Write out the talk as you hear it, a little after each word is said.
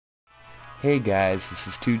Hey guys, this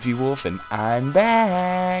is 2G Wolf and I'm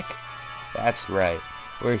back! That's right,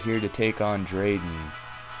 we're here to take on Drayden,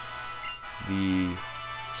 the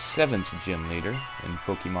 7th gym leader in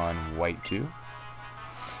Pokemon White 2.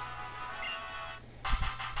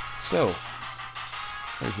 So,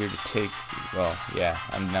 we're here to take, well, yeah,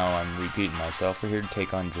 I'm repeating myself, we're here to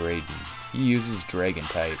take on Drayden. He uses Dragon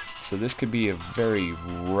type, so this could be a very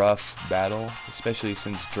rough battle, especially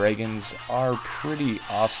since dragons are pretty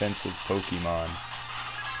offensive Pokemon.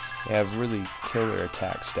 They have really killer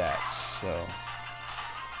attack stats, so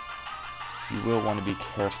you will want to be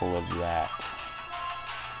careful of that.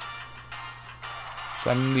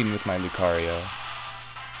 So I'm leading with my Lucario,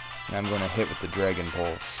 and I'm going to hit with the Dragon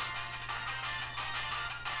Pulse.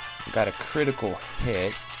 Got a critical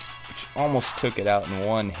hit, which almost took it out in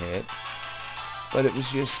one hit, but it was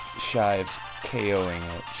just shy of KOing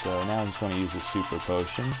it. So now I'm just going to use a Super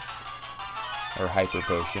Potion, or Hyper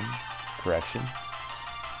Potion, correction.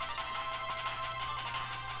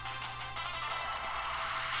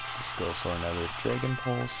 Just go for another Dragon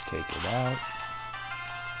Pulse, take it out.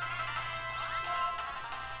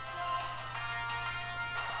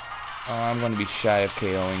 Oh, I'm going to be shy of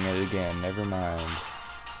KOing it again, never mind.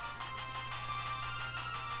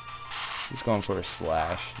 He's going for a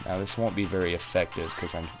Slash. Now this won't be very effective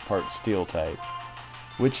because I'm part Steel type,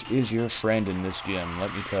 which is your friend in this gym,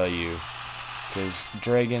 let me tell you. Because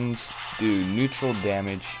dragons do neutral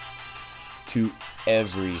damage to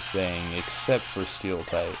everything except for Steel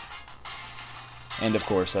type. And of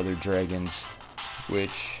course other dragons,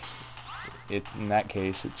 which in that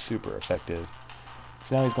case it's super effective.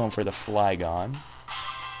 So now he's going for the Flygon.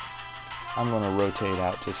 I'm going to rotate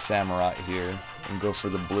out to Samurott here and go for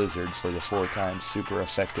the Blizzard for the 4x super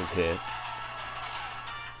effective hit.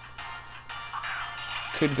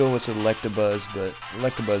 Could go with Electabuzz, but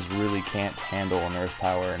Electabuzz really can't handle an Earth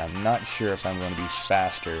Power, and I'm not sure if I'm going to be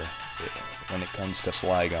faster when it comes to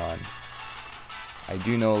Flygon. I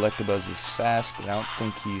do know Electabuzz is fast, but I don't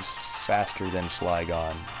think he's faster than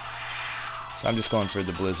Flygon. So I'm just going for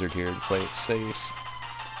the Blizzard here to play it safe.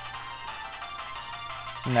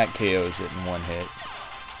 And that KOs it in one hit.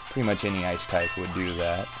 Pretty much any ice type would do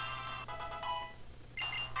that.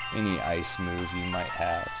 Any ice move you might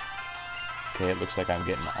have. Okay, it looks like I'm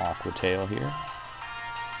getting Aqua Tail here.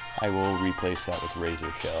 I will replace that with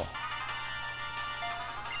Razor Shell.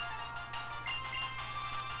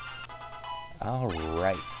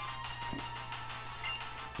 Alright.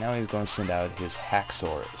 Now he's going to send out his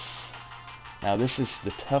Haxorus. Now this is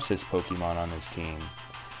the toughest Pokemon on his team.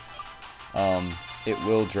 It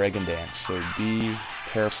will Dragon Dance, so be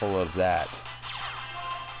careful of that.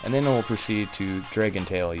 And then it will proceed to Dragon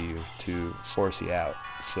Tail you to force you out.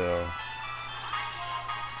 So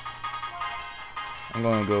I'm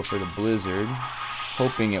going to go for the Blizzard,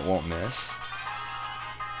 hoping it won't miss.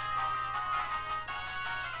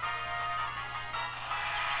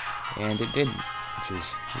 And it didn't, which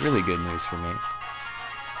is really good news for me.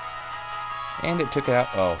 And it took it out.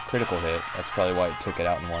 Oh, critical hit. That's probably why it took it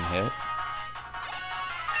out in one hit.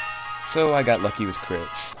 So I got lucky with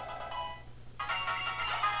crits.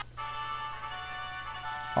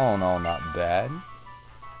 All in all, not bad.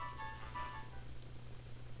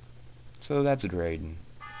 So that's Drayden.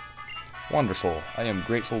 Wonderful. I am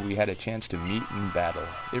grateful we had a chance to meet in battle.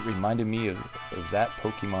 It reminded me of that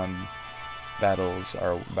Pokemon battles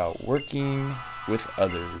are about working with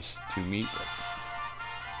others to meet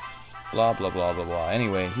blah blah blah blah blah.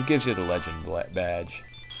 Anyway, he gives you the legend badge.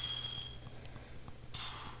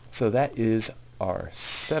 So that is our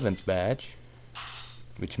 7th badge,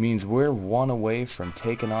 which means we're one away from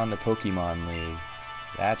taking on the Pokemon League.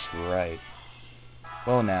 That's right.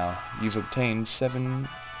 Well now, you've obtained 7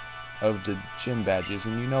 of the gym badges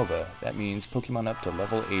in Unova. That means Pokemon up to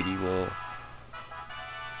level 80 will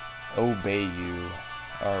obey you.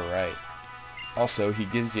 Alright. Also, he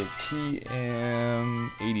gives you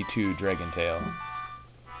TM82 Dragon Tail.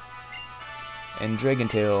 And Dragon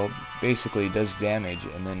Tail basically does damage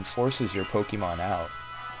and then forces your Pokemon out.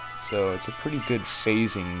 So it's a pretty good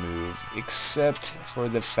phasing move, except for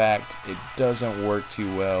the fact it doesn't work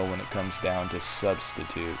too well when it comes down to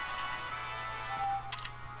Substitute.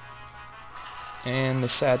 And the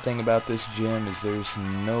sad thing about this gym is there's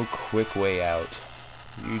no quick way out.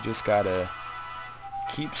 You just gotta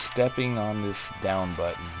keep stepping on this down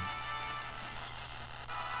button.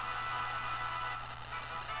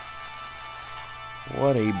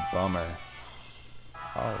 What a bummer.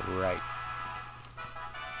 Alright.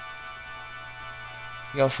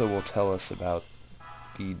 He also will tell us about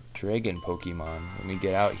the Dragon Pokemon when we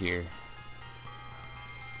get out here.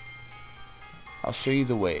 I'll show you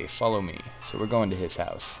the way. Follow me. So we're going to his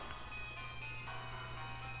house.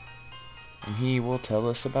 and he will tell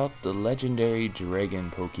us about the legendary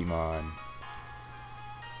dragon Pokemon.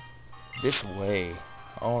 This way.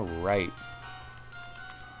 Alright.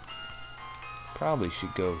 Probably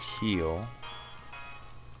should go heal.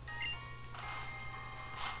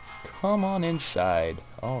 Come on inside.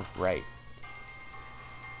 Alright.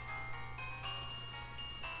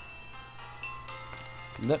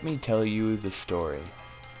 Let me tell you the story.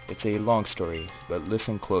 It's a long story, but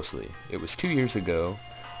listen closely. It was 2 years ago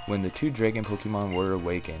when the 2 dragon Pokemon were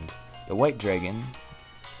awakened. The white dragon,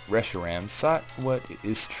 Reshiram, sought what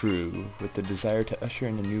is true with the desire to usher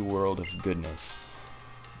in a new world of goodness.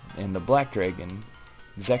 And the black dragon,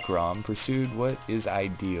 Zekrom, pursued what is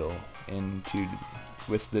ideal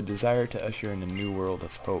with the desire to usher in a new world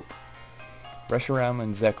of hope. Reshiram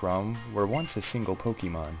and Zekrom were once a single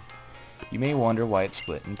Pokemon. You may wonder why it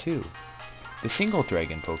split in two. The single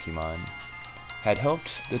dragon Pokemon had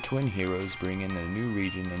helped the twin heroes bring in a new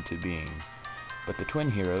region into being. But the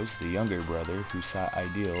twin heroes, the younger brother who sought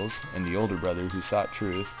ideals and the older brother who sought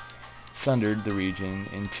truth, sundered the region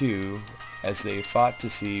in two as they fought to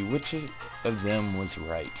see which of them was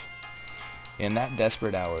right. In that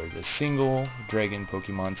desperate hour, the single dragon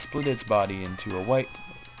Pokemon split its body into a white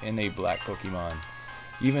and a black Pokemon,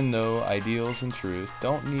 even though ideals and truth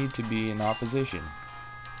don't need to be in opposition.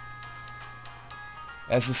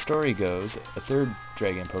 As the story goes, a third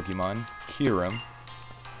dragon Pokemon, Kyurem,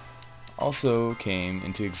 also came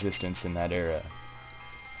into existence in that era,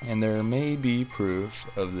 and there may be proof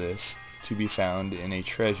of this to be found in a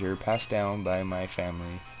treasure passed down by my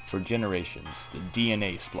family for generations, the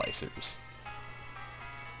DNA splicers.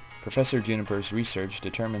 Professor Juniper's research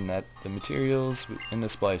determined that the materials in the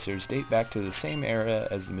splicers date back to the same era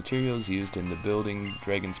as the materials used in the building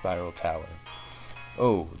Dragon Spiral Tower.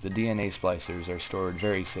 Oh, the DNA splicers are stored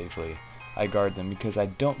very safely. I guard them because I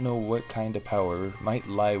don't know what kind of power might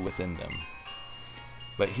lie within them.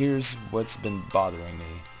 But here's what's been bothering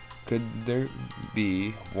me. Could there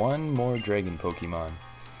be one more dragon Pokemon?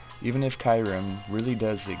 Even if Kyurem really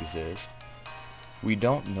does exist, we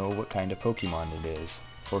don't know what kind of Pokemon it is.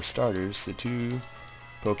 For starters, the two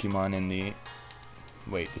Pokemon, the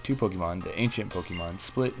ancient Pokemon,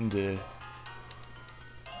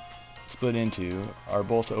 split into are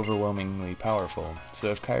both overwhelmingly powerful.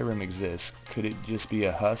 So if Kyurem exists, could it just be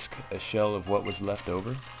a husk, a shell of what was left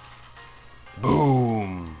over?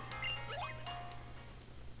 Boom!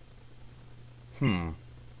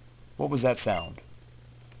 What was that sound?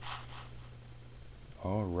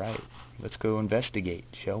 Alright, let's go investigate,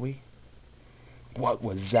 shall we? What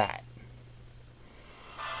was that?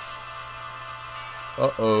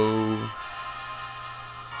 Uh-oh.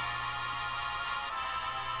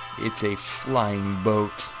 It's a flying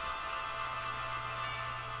boat.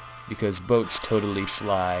 Because boats totally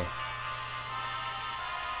fly.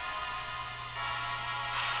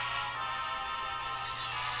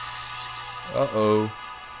 Uh-oh.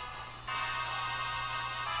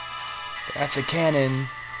 That's a cannon.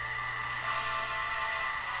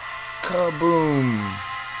 Kaboom!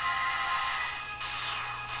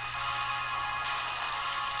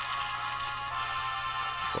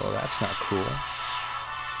 Well, that's not cool.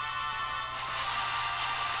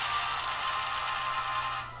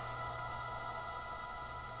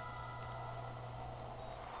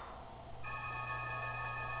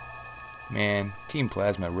 Man, Team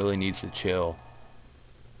Plasma really needs to chill.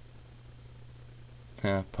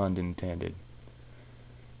 Pun intended.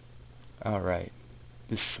 Alright.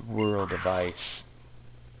 This world of ice.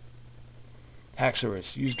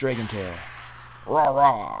 Haxorus, use Dragon Tail. Rah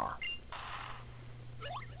rah!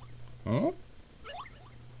 Huh?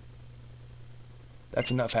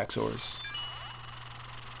 That's enough, Haxorus.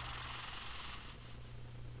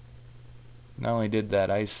 Not only did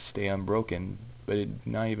that ice stay unbroken, but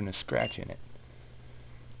not even a scratch in it.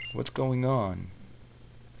 What's going on?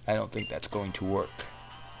 I don't think that's going to work.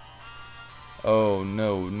 Oh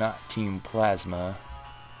no, not Team Plasma.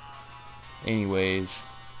 Anyways,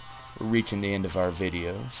 we're reaching the end of our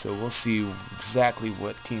video, so we'll see exactly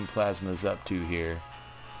what Team Plasma is up to here.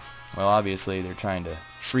 Well, obviously they're trying to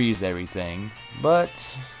freeze everything, but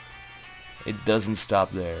it doesn't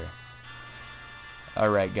stop there.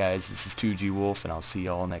 Alright guys, this is 2G Wolf, and I'll see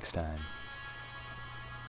y'all next time.